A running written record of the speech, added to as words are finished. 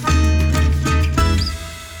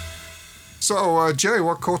So, Jay,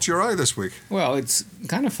 what caught your eye this week? Well, it's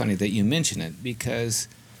kind of funny that you mention it because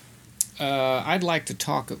I'd like to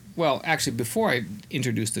talk. Well, actually, before I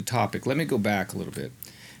introduce the topic, let me go back a little bit.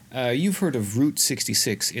 You've heard of Route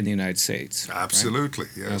 66 in the United States. Absolutely,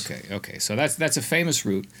 right? yes. Okay. So that's a famous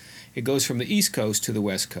route. It goes from the East Coast to the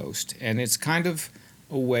West Coast, and it's kind of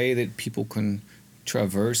a way that people can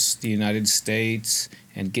traverse the United States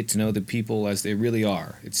and get to know the people as they really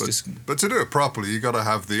are. But to do it properly, you got to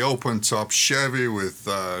have the open-top Chevy with,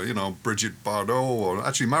 Brigitte Bardot, or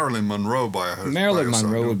actually Marilyn Monroe by her. Marilyn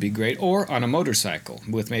Monroe would be great, or on a motorcycle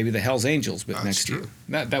with maybe the Hell's Angels next to you.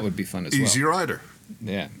 That would be fun as well. Easy Rider.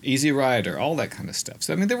 Yeah, Easy Rider, all that kind of stuff.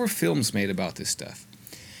 So, I mean, there were films made about this stuff.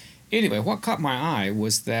 Anyway, what caught my eye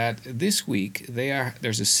was that this week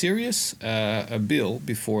there's a serious a bill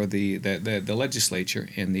before the legislature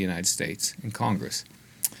in the United States, in Congress,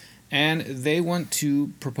 and they want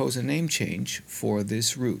to propose a name change for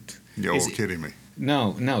this route. You're kidding me.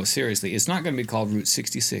 No, seriously. It's not going to be called Route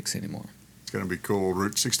 66 anymore. It's going to be called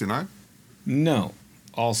Route 69? No.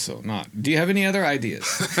 Also not. Do you have any other ideas?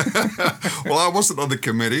 Well, I wasn't on the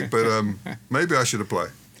committee, but maybe I should apply.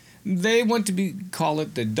 They want to call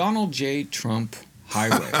it the Donald J. Trump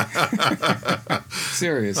Highway.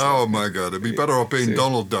 Seriously. Oh my God! It'd be better off being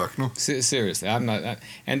Donald Duck, no? Seriously, I'm not.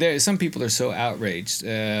 And some people are so outraged.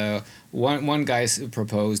 One guy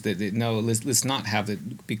proposed that no, let's not have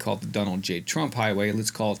it be called the Donald J. Trump Highway.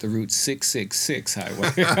 Let's call it the Route 666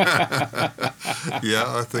 Highway. Yeah,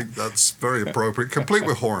 I think that's very appropriate. Complete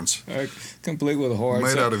with horns. Complete with horns.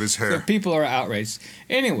 Made out of his hair. So people are outraged.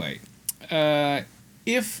 Anyway.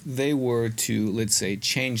 If they were to, let's say,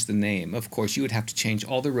 change the name, of course, you would have to change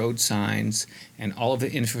all the road signs and all of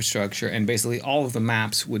the infrastructure, and basically all of the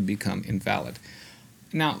maps would become invalid.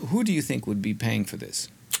 Now, who do you think would be paying for this?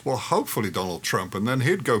 Well, hopefully Donald Trump, and then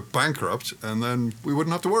he'd go bankrupt, and then we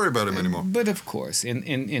wouldn't have to worry about him anymore. But of course,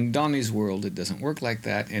 in Donnie's world, it doesn't work like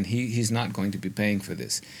that, and he's not going to be paying for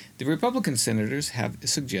this. The Republican senators have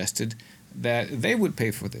suggested that they would pay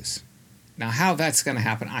for this. Now, how that's going to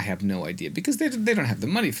happen, I have no idea, because they don't have the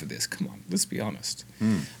money for this. Come on, let's be honest.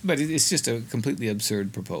 But it's just a completely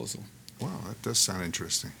absurd proposal. Wow, that does sound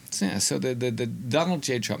interesting. Yeah, so the Donald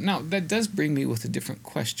J. Trump. Now, that does bring me with a different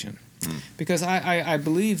question, because I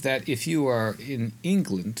believe that if you are in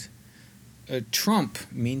England, Trump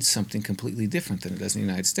means something completely different than it does in the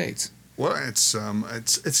United States. Well, it's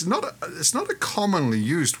not a commonly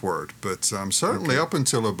used word, but certainly up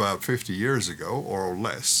until about 50 years ago or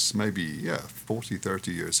less, maybe 40,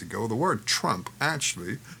 30 years ago, the word Trump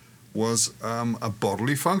actually was a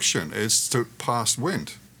bodily function. It's to pass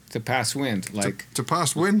wind. To pass wind, like to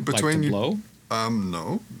pass wind between like to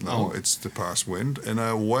blow? No, it's to pass wind in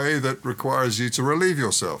a way that requires you to relieve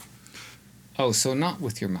yourself. Oh, so not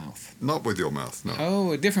with your mouth. Not with your mouth, no.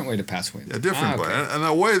 Oh, a different way to pass wind. A different way, and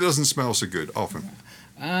a way that doesn't smell so good, often.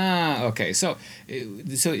 Okay. So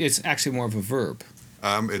it's actually more of a verb.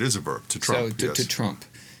 It is a verb, to trump, yes. To trump.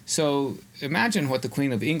 So imagine what the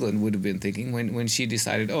Queen of England would have been thinking when she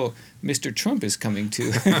decided, oh, Mr. Trump is coming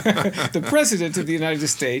to... The President of the United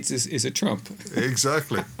States is a Trump.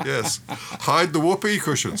 Exactly, yes. Hide the whoopee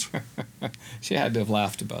cushions. She had to have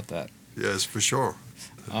laughed about that. Yes, for sure.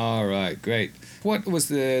 All right, great. What was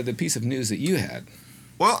the piece of news that you had?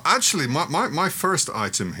 Well, actually, my first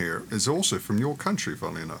item here is also from your country,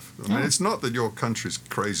 funnily enough. I mean, it's not that your country's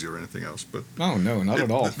crazy or anything else, but... Oh, no, not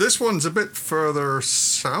at all. This one's a bit further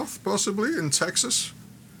south, possibly, in Texas.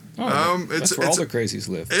 Oh, that's where all the crazies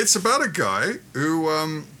live. It's about a guy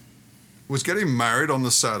who was getting married on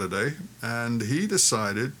the Saturday, and he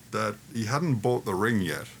decided that he hadn't bought the ring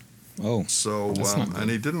yet. Oh, so and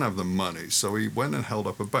he didn't have the money, so he went and held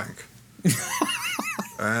up a bank.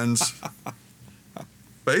 And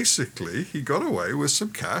basically, he got away with some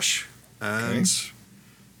cash, and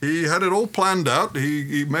he had it all planned out.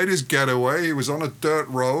 He made his getaway. He was on a dirt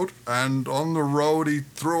road, and on the road, he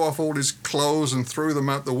threw off all his clothes and threw them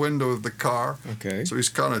out the window of the car. Okay. So he's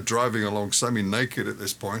kind of driving along semi-naked at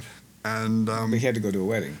this point. And he had to go to a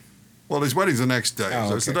wedding. Well, his wedding's the next day,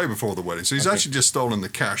 so it's the day before the wedding. So he's actually just stolen the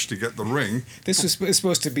cash to get the ring. This was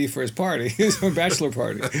supposed to be for his party, his bachelor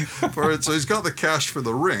party. So he's got the cash for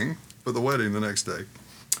the ring for the wedding the next day.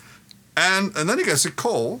 And then he gets a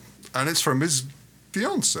call, and it's from his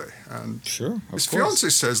fiancée. And his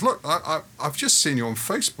fiancée says, look, I've just seen you on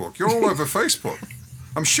Facebook. You're all over Facebook.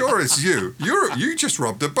 I'm sure it's you. You just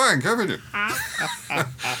robbed a bank, haven't you?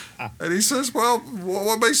 And he says, well,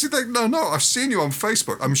 what makes you think? No, I've seen you on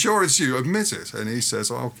Facebook. I'm sure it's you. Admit it. And he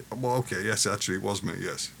says, oh, okay, well, okay, yes, actually, it was me,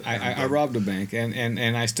 yes. I robbed a bank,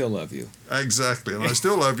 and I still love you. Exactly. And I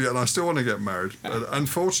still love you, and I still want to get married. But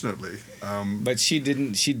unfortunately... but she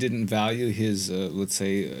didn't value his, let's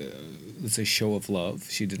say, show of love.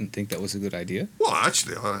 She didn't think that was a good idea. Well,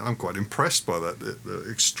 actually, I'm quite impressed by that the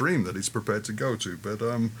extreme that he's prepared to go to. But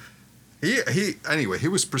he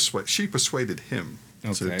was she persuaded him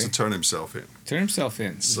to turn himself in. Turn himself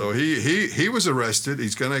in. So he was arrested.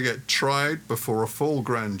 He's going to get tried before a full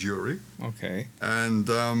grand jury. Okay. And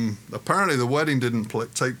apparently the wedding didn't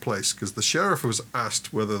take place because the sheriff was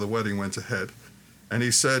asked whether the wedding went ahead. And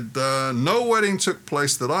he said, no wedding took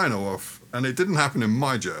place that I know of, and it didn't happen in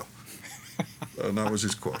my jail. And that was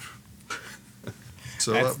his quote.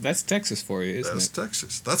 So that's Texas for you, isn't it? That's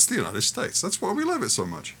Texas. That's the United States. That's why we love it so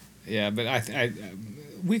much. Yeah, but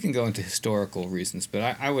we can go into historical reasons,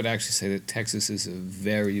 but I would actually say that Texas is a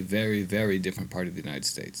very, very, very different part of the United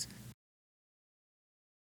States.